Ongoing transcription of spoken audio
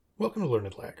Welcome to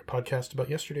Learned Lag, a podcast about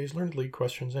yesterday's Learned League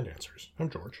questions and answers.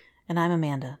 I'm George. And I'm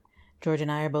Amanda. George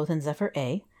and I are both in Zephyr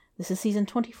A. This is season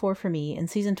 24 for me and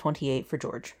season 28 for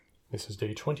George. This is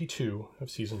day 22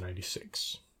 of season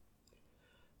 96.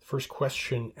 The first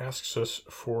question asks us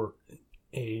for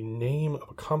a name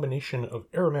of a combination of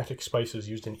aromatic spices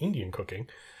used in Indian cooking,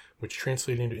 which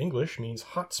translated into English means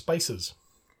hot spices.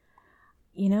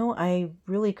 You know, I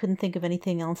really couldn't think of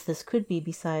anything else this could be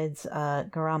besides garam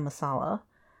masala,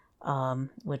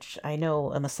 which I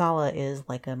know a masala is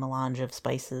like a melange of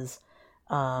spices,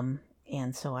 and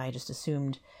so I just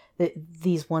assumed that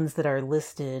these ones that are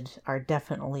listed are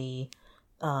definitely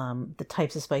the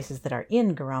types of spices that are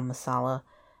in garam masala,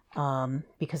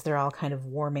 because they're all kind of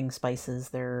warming spices.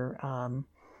 They're,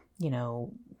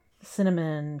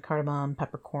 cinnamon, cardamom,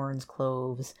 peppercorns,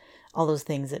 cloves, all those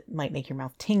things that might make your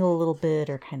mouth tingle a little bit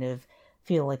or kind of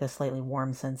feel like a slightly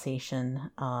warm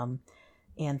sensation.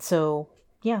 And so,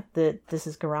 yeah, this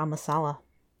is garam masala.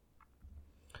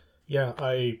 Yeah,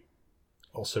 I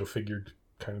also figured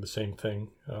kind of the same thing.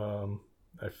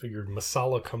 I figured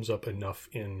masala comes up enough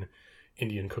in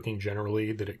Indian cooking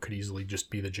generally that it could easily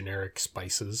just be the generic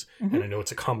spices. Mm-hmm. And I know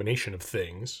it's a combination of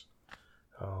things.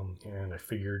 And I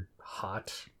figured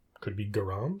hot could be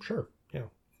garam. Sure, yeah.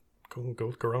 Go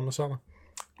with garam masala.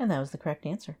 And that was the correct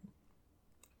answer.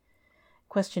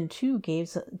 Question 2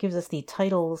 gives us the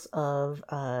titles of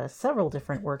several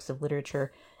different works of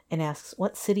literature and asks,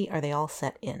 what city are they all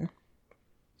set in?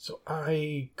 So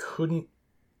I couldn't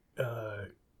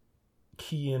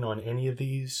key in on any of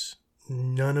these.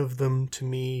 None of them, to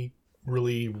me,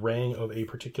 really rang of a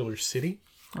particular city.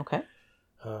 Okay.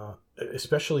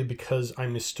 Especially because I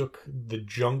mistook the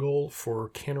jungle for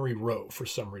Cannery Row for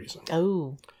some reason.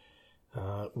 Oh.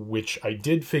 Which I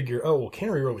did figure,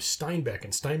 Cannery Row was Steinbeck,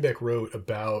 and Steinbeck wrote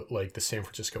about, like, the San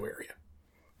Francisco area.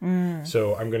 Mm.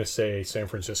 So I'm going to say San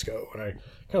Francisco. And I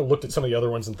kind of looked at some of the other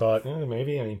ones and thought,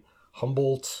 maybe. I mean,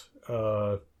 Humboldt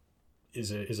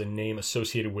is a name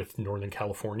associated with Northern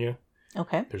California.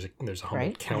 Okay. There's a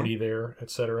Humboldt County there,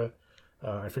 etc.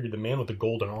 I figured the man with the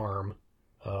golden arm,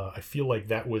 I feel like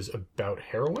that was about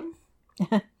heroin.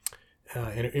 And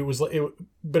it was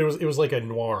like a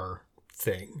noir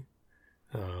thing.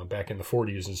 Back in the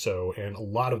 40s and so, and a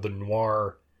lot of the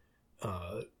noir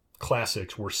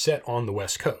classics were set on the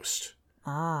West Coast.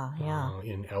 Ah, yeah.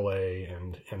 In LA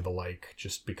and the like,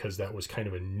 just because that was kind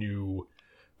of a new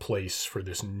place for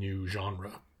this new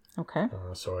genre. Okay.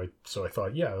 So I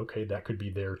thought, yeah, okay, that could be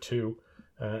there too.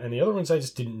 And the other ones I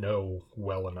just didn't know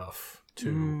well enough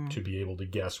to be able to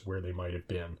guess where they might have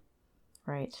been.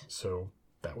 Right. So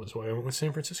that was why I went with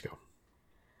San Francisco.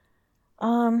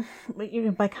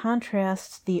 But by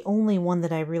contrast, the only one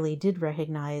that I really did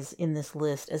recognize in this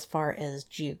list as far as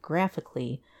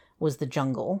geographically was the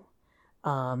jungle,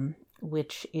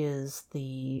 which is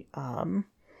the,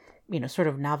 sort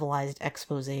of novelized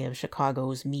expose of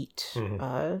Chicago's meat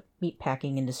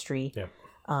packing industry. Yeah.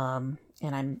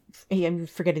 And I'm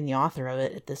forgetting the author of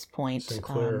it at this point.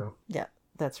 Sinclair. Yeah,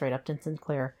 that's right, Upton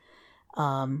Sinclair.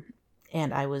 And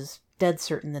I was dead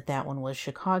certain that one was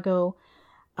Chicago.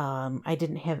 I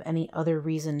didn't have any other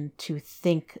reason to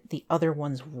think the other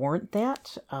ones weren't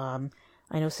that. I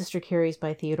know Sister Carrie's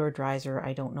by Theodore Dreiser.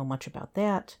 I don't know much about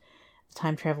that. The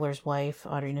Time Traveler's Wife,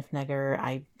 Audrey Niffenegger,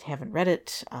 I haven't read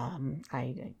it.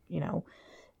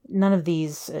 None of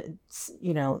these,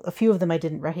 a few of them I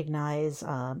didn't recognize.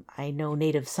 I know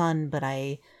Native Son, but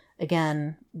I,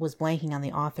 again, was blanking on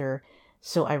the author.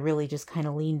 So I really just kind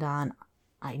of leaned on,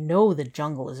 I know the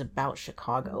jungle is about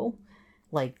Chicago.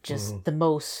 Like, just the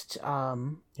most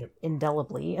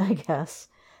indelibly, I guess,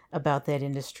 about that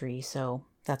industry. So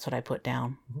that's what I put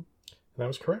down. Mm-hmm. That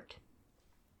was correct.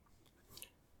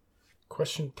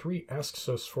 Question 3 asks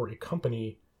us for a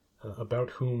company about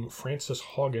whom Frances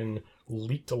Haugen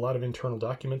leaked a lot of internal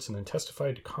documents and then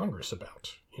testified to Congress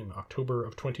about in October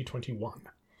of 2021.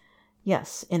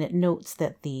 Yes, and it notes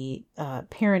that the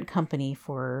parent company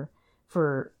for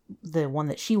the one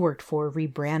that she worked for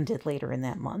rebranded later in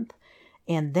that month.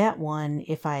 And that one,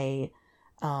 if I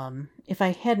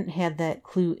hadn't had that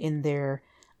clue in there,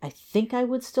 I think I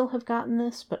would still have gotten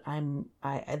this, but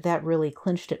that really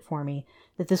clinched it for me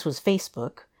that this was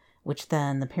Facebook, which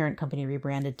then the parent company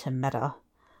rebranded to Meta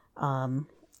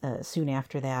soon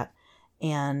after that.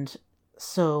 And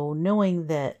so knowing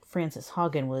that Frances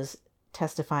Haugen was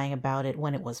testifying about it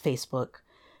when it was Facebook,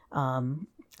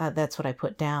 that's what I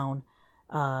put down.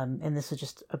 And this was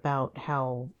just about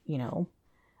how,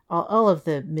 all of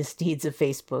the misdeeds of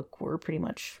Facebook were pretty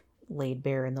much laid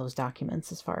bare in those documents,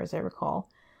 as far as I recall.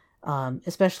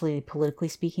 Especially politically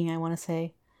speaking, I want to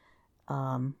say.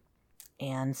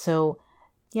 And so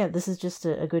Yeah, this is just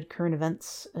a good current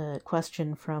events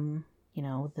question from,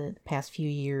 the past few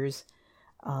years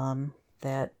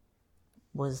that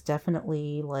was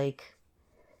definitely like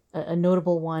a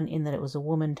notable one in that it was a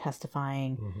woman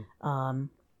testifying,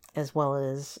 as well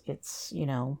as it's,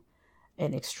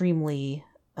 an extremely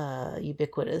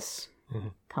ubiquitous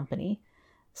company.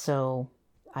 So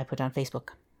I put on Facebook.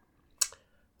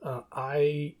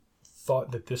 I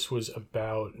thought that this was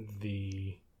about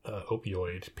the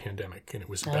opioid pandemic, and it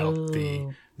was about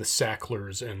the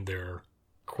Sacklers and their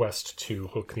quest to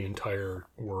hook the entire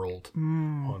world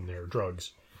on their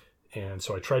drugs. And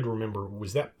so I tried to remember,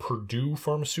 was that Purdue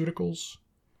Pharmaceuticals?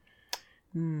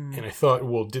 And I thought,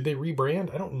 well, did they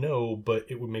rebrand? I don't know, but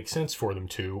it would make sense for them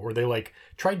to. Or they like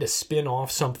tried to spin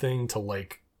off something to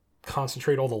like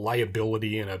concentrate all the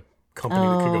liability in a company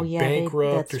that could go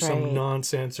bankrupt or some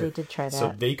nonsense. Or, they did try that.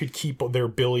 So they could keep their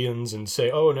billions and say,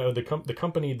 oh no, the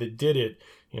company that did it,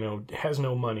 has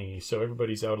no money, so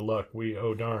everybody's out of luck.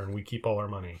 Oh darn, we keep all our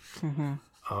money.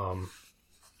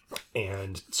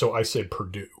 And so I said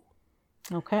Purdue.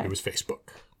 Okay. It was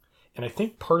Facebook. And I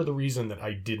think part of the reason that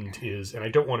I didn't is, and I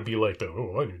don't want to be like, I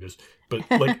knew this, but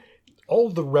like all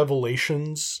the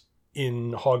revelations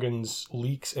in Haugen's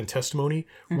leaks and testimony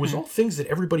was all things that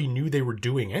everybody knew they were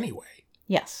doing anyway.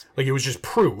 Yes. Like it was just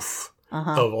proof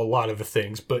of a lot of the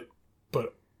things. But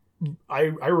I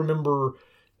remember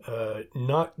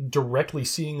not directly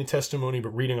seeing the testimony,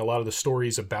 but reading a lot of the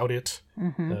stories about it,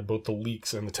 both the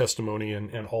leaks and the testimony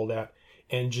and all that.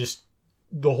 And just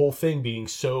the whole thing being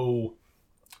so,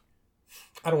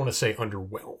 I don't want to say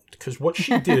underwhelmed, because what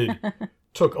she did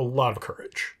took a lot of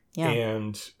courage. Yeah.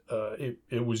 And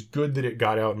it was good that it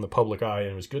got out in the public eye,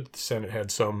 and it was good that the Senate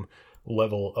had some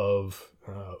level of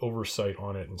oversight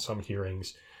on it and some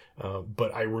hearings.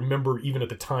 But I remember even at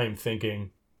the time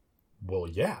thinking, well,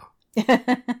 yeah.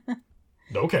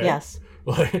 Okay. Yes.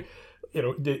 Like,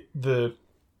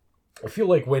 I feel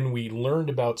like when we learned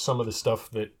about some of the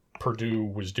stuff that Purdue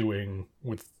was doing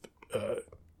with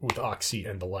Oxy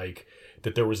and the like,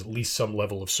 that there was at least some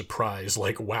level of surprise,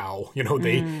 like, wow,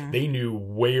 they knew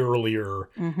way earlier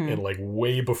and like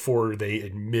way before they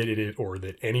admitted it or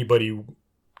that anybody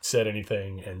said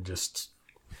anything. And just,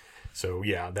 so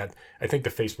yeah, that, I think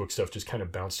the Facebook stuff just kind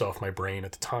of bounced off my brain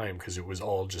at the time, because it was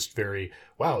all just very,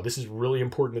 wow, this is really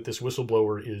important that this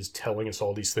whistleblower is telling us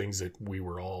all these things that we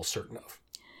were all certain of.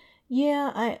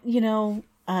 Yeah,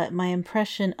 my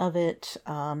impression of it,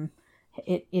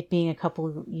 it being a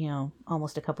couple,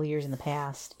 almost a couple years in the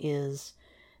past, is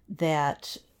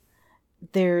that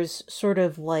there's sort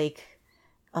of like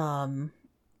having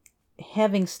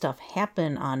stuff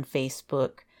happen on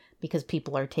Facebook because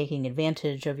people are taking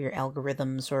advantage of your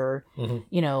algorithms or,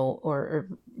 or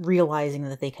realizing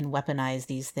that they can weaponize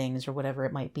these things or whatever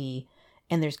it might be.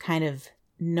 And there's kind of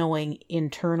knowing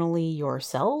internally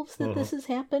yourselves that this is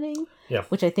happening,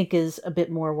 which I think is a bit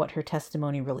more what her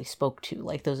testimony really spoke to.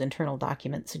 Like those internal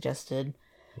documents suggested,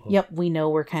 yep, we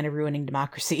know we're kind of ruining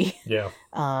democracy. Yeah.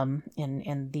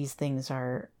 And these things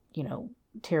are,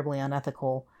 terribly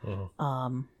unethical.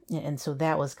 And so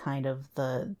that was kind of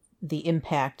the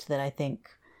impact that I think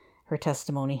her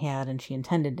testimony had and she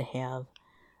intended to have.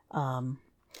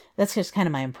 That's just kind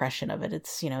of my impression of it.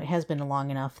 It's, it has been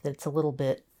long enough that it's a little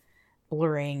bit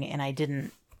blurring, and I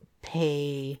didn't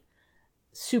pay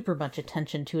super much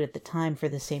attention to it at the time for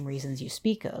the same reasons you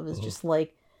speak of. It's just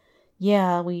like,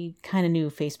 yeah, we kind of knew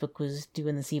Facebook was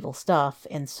doing this evil stuff,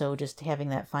 and so just having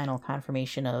that final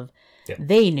confirmation of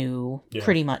they knew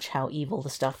pretty much how evil the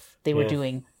stuff they were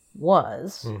doing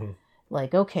was.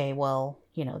 Like, okay, well,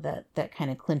 that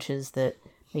kind of clinches that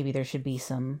maybe there should be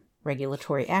some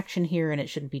regulatory action here, and it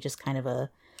shouldn't be just kind of a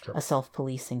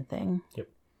self-policing thing. Yep.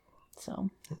 So...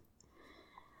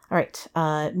 All right,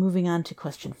 moving on to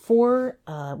question 4.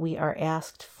 We are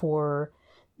asked for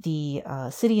the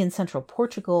city in central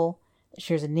Portugal that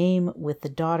shares a name with the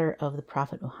daughter of the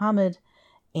Prophet Muhammad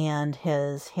and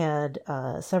has had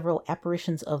several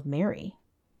apparitions of Mary.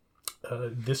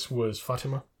 This was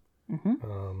Fatima.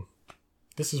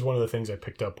 This is one of the things I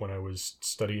picked up when I was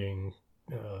studying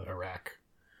Iraq.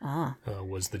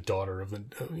 Was the daughter of the,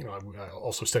 I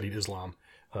also studied Islam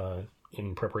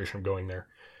in preparation of going there.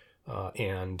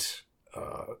 And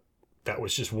that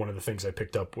was just one of the things I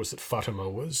picked up, was that Fatima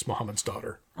was Muhammad's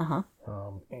daughter. And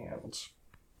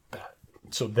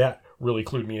that really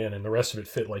clued me in, and the rest of it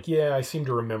fit. Like, yeah, I seem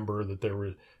to remember that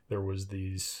there was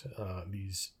these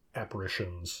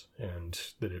apparitions, and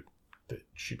that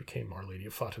she became Our Lady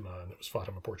of Fatima, and it was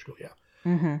Fatima, Portugal. Yeah.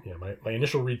 Yeah. My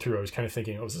initial read through, I was kind of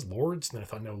thinking, oh, is this Lourdes? And then I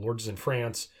thought, no, Lourdes is in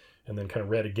France, and then kind of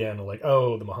read again, like,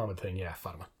 oh, the Muhammad thing. Yeah,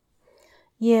 Fatima.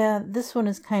 Yeah, this one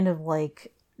is kind of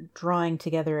like drawing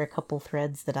together a couple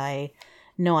threads that I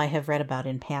know I have read about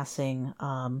in passing.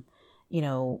 You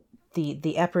know,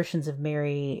 the apparitions of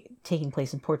Mary taking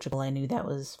place in Portugal. I knew that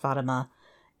was Fatima.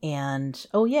 And,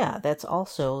 oh yeah, that's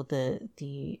also the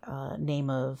name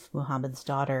of Muhammad's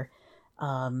daughter.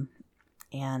 And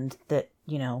that,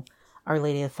 you know, Our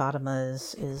Lady of Fatima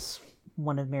is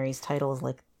one of Mary's titles,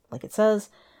 like it says.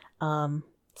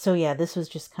 So yeah, this was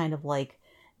just kind of like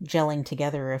gelling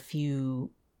together a few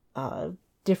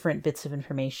different bits of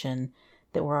information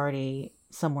that were already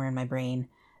somewhere in my brain.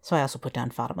 So I also put down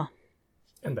Fatima.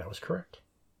 And that was correct.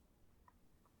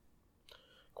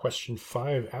 Question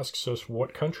 5 asks us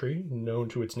what country, known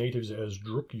to its natives as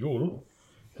Druk-Yul,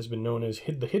 has been known as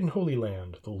the Hidden Holy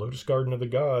Land, the Lotus Garden of the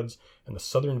Gods, and the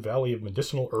Southern Valley of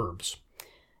Medicinal Herbs.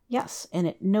 Yes, and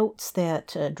it notes that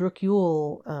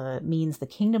Druk-Yul means the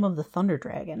Kingdom of the Thunder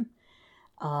Dragon,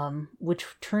 which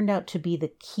turned out to be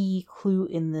the key clue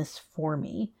in this for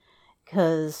me,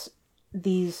 because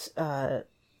these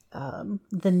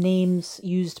the names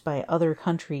used by other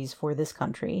countries for this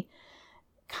country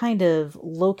kind of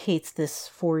locates this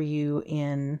for you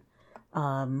in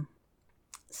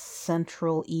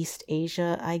Central East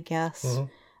Asia, I guess,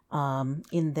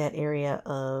 in that area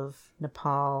of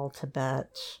Nepal,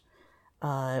 Tibet,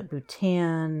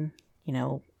 Bhutan, you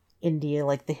know, India,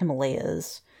 like the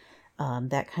Himalayas,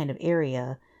 that kind of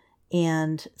area.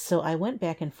 And so I went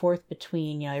back and forth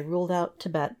between, you know, I ruled out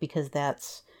Tibet because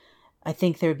that's, I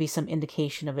think there would be some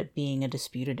indication of it being a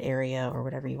disputed area or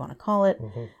whatever you want to call it.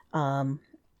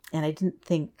 And I didn't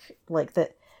think like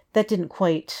that didn't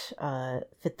quite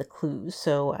fit the clues.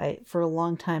 So for a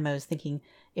long time I was thinking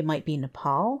it might be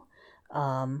Nepal.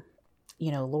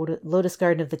 You know, Lotus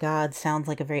Garden of the Gods sounds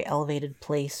like a very elevated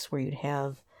place where you'd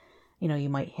have, you know, you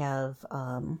might have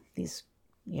these,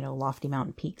 you know, lofty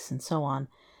mountain peaks and so on.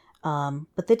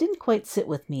 But they didn't quite sit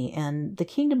with me. And the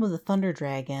Kingdom of the Thunder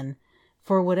Dragon,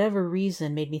 for whatever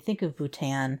reason, made me think of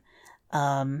Bhutan.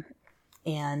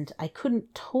 And I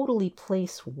couldn't totally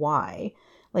place why.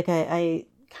 Like, I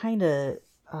kind of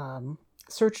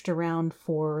searched around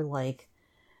for, like,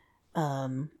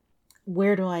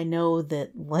 where do I know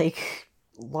that, like,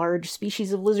 large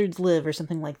species of lizards live or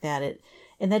something like that.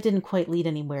 And that didn't quite lead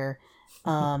anywhere.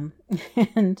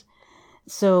 And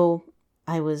so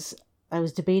I was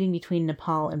debating between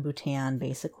Nepal and Bhutan,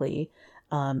 basically,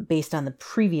 based on the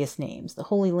previous names. The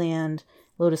Holy Land,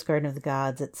 Lotus Garden of the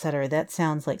Gods, etc. That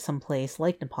sounds like some place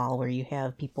like Nepal where you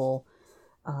have people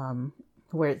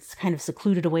where it's kind of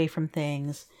secluded away from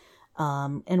things.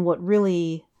 And what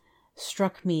really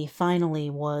struck me finally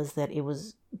was that it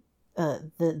was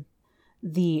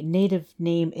the native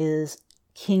name is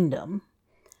Kingdom.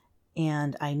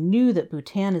 And I knew that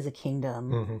Bhutan is a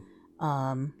kingdom.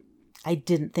 I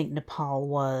didn't think Nepal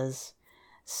was.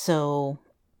 So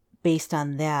based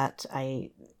on that,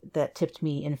 that tipped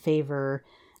me in favor,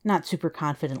 not super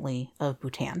confidently, of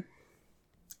Bhutan.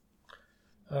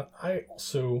 I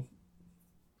also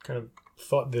kind of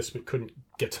thought this, but couldn't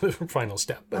get to the final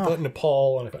step. I thought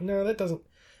Nepal, and I thought, no, that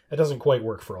doesn't quite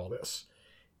work for all this.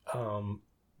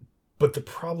 But the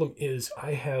problem is,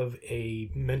 I have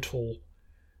a mental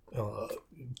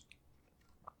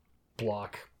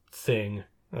block thing,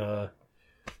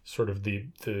 sort of the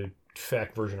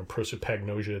fact version of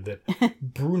prosopagnosia, that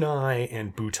Brunei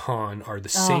and Bhutan are the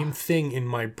same thing in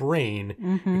my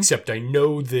brain, except I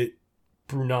know that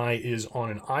Brunei is on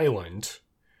an island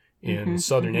in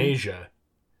southern Asia,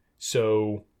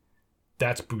 so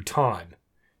that's Bhutan,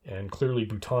 and clearly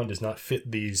Bhutan does not fit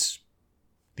these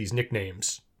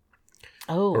nicknames.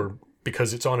 Or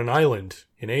because it's on an island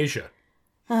in Asia.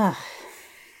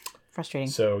 Frustrating.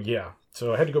 So yeah,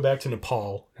 so I had to go back to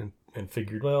Nepal and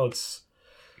figured, well, it's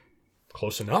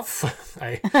close enough.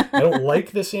 I don't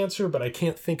like this answer, but I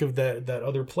can't think of that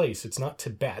other place. It's not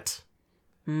Tibet.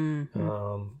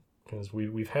 Because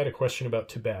we've had a question about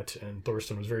Tibet, and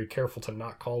Thorsten was very careful to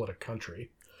not call it a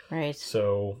country. Right.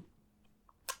 So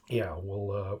yeah,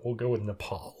 we'll go with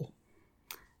Nepal.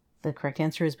 The correct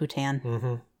answer is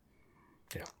Bhutan.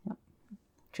 Yeah. Yep.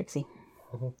 Trixie.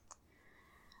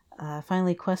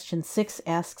 Finally, question 6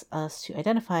 asks us to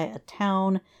identify a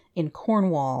town in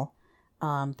Cornwall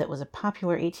that was a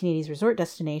popular 1880s resort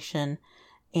destination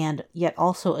and yet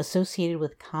also associated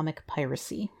with comic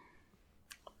piracy.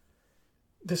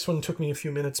 This one took me a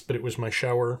few minutes, but it was my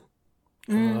shower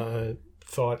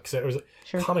thought, because it was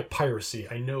comic piracy.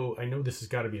 I know this has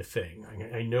got to be a thing.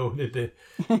 I know that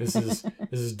this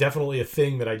is definitely a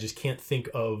thing that I just can't think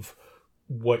of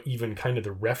what even kind of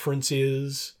the reference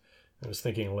is. I was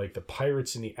thinking like the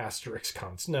pirates in the Asterix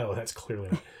comics. No, that's clearly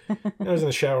not. I was in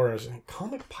the shower and I was like,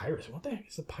 comic piracy? What the heck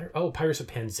is the pirate? Oh, Pirates of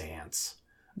Penzance.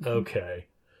 Okay.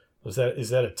 Is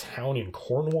that a town in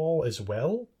Cornwall as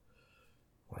well?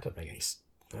 Well, that doesn't make any.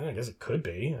 I guess it could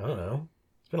be. I don't know.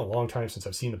 It's been a long time since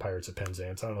I've seen the Pirates of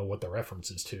Penzance. I don't know what the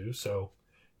reference is to. So,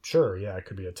 sure, yeah, it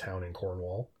could be a town in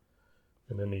Cornwall.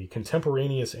 And then the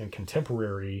Contemporaneous and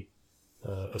Contemporary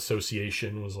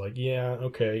Association was like, yeah,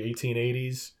 okay,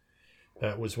 1880s.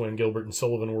 That was when Gilbert and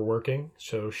Sullivan were working.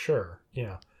 So, sure,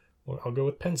 yeah. Well, I'll go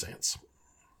with Penzance.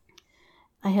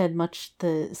 I had much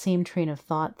the same train of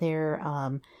thought there.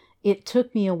 It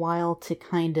took me a while to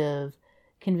kind of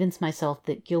convince myself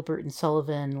that Gilbert and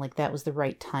Sullivan, like, that was the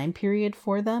right time period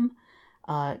for them.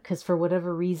 Because for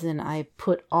whatever reason, I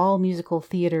put all musical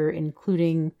theater,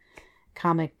 including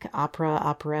comic, opera,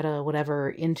 operetta, whatever,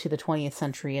 into the 20th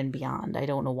century and beyond. I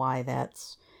don't know why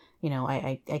that's,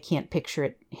 I can't picture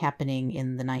it happening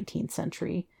in the 19th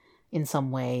century in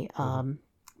some way.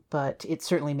 But it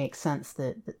certainly makes sense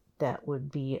that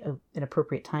would be an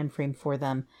appropriate time frame for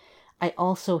them. I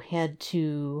also had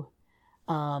to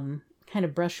kind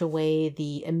of brush away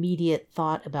the immediate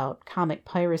thought about comic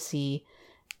piracy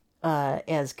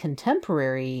as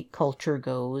contemporary culture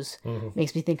goes.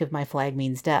 Makes me think of My Flag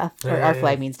Means Death, or Our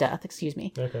Flag Means Death, excuse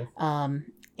me. Okay.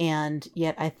 And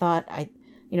yet I thought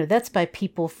that's by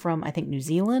people from, I think, New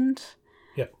Zealand.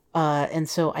 Yeah. And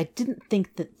so I didn't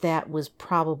think that was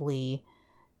probably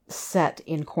set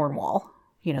in Cornwall.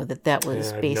 That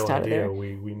was based out of there.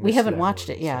 We haven't watched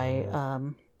it. Yeah,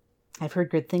 I've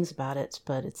heard good things about it,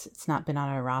 but it's not been on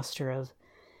our roster of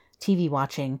TV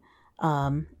watching.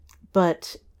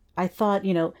 But I thought,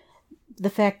 the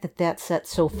fact that that's set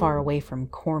so far away from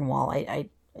Cornwall, I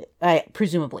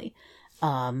presumably,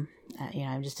 I'm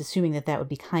just assuming that would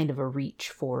be kind of a reach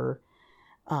for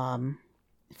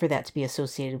that to be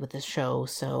associated with the show.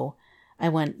 So I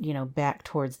went, back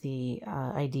towards the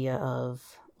idea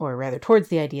of,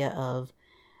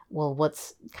 well,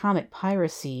 what's comic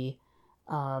piracy?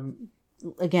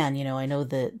 Again, I know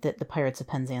that the Pirates of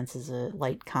Penzance is a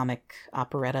light comic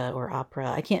operetta or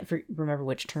opera. I can't remember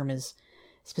which term is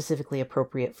specifically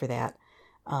appropriate for that.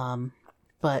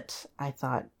 But I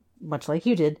thought, much like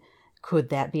you did, could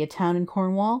that be a town in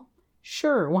Cornwall?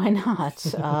 Sure, why not?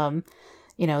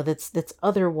 That's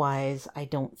otherwise, I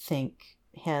don't think,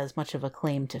 has much of a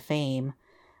claim to fame.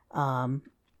 And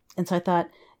so I thought,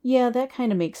 yeah, that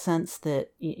kind of makes sense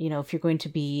that, if you're going to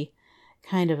be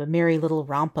kind of a merry little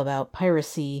romp about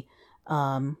piracy,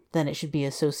 then it should be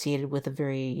associated with a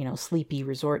very, sleepy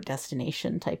resort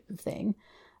destination type of thing.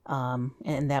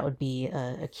 And that would be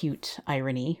a cute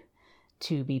irony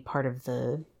to be part of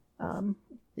the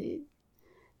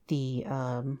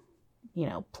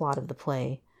plot of the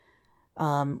play.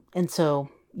 And so,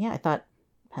 yeah, I thought,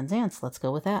 Penzance, let's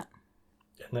go with that.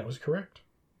 And that was correct.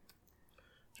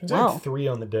 There's like 3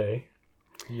 on the day.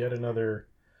 Yet another.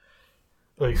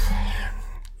 That's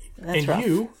and rough.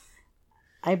 You.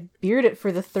 I beered it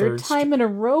for the third time in a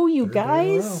row, you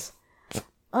guys.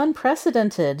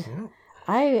 Unprecedented. Yeah.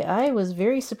 I was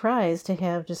very surprised to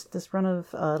have just this run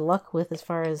of luck with as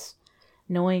far as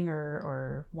knowing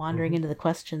or wandering into the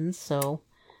questions. So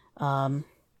I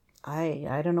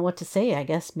don't know what to say. I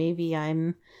guess maybe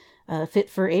I'm fit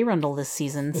for Arundel this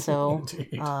season. So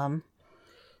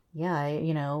yeah,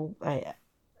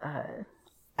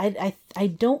 I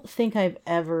don't think I've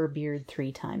ever beered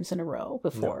 3 times in a row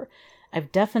before. No.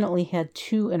 I've definitely had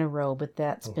 2 in a row, but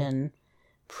that's been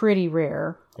pretty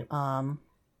rare. Yep.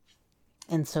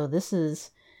 And so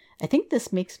I think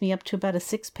this makes me up to about a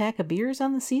 6-pack of beers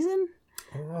on the season.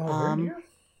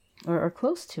 Or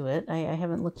close to it. I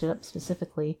haven't looked it up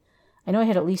specifically. I know I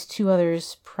had at least 2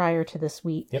 others prior to this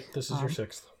week. Yep, this is your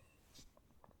 6th.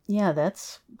 Yeah,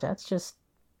 that's just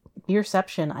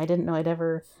beerception. I didn't know I'd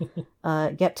ever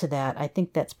get to that. I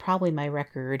think that's probably my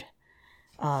record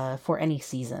for any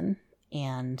season.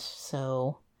 And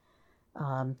so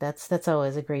that's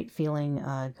always a great feeling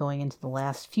going into the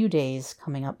last few days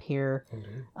coming up here.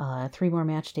 3 more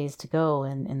match days to go,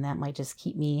 and that might just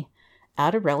keep me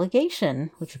out of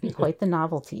relegation, which would be quite the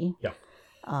novelty. Yeah.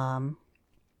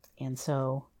 And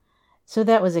so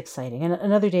that was exciting. And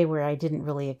another day where I didn't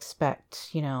really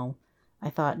expect, I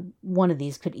thought one of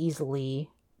these could easily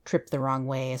trip the wrong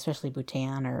way, especially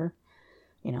Bhutan or,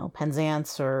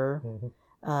 Penzance or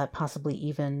possibly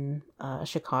even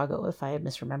Chicago if I had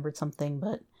misremembered something.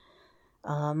 But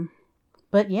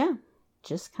yeah,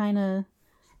 just kind of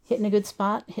hitting a good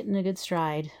spot, hitting a good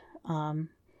stride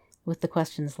with the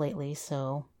questions lately.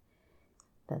 So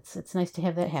it's nice to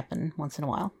have that happen once in a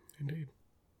while. Indeed.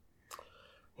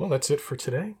 Well, that's it for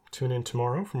today. Tune in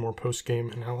tomorrow for more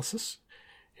post-game analysis.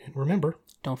 And remember,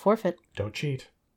 don't forfeit. Don't cheat.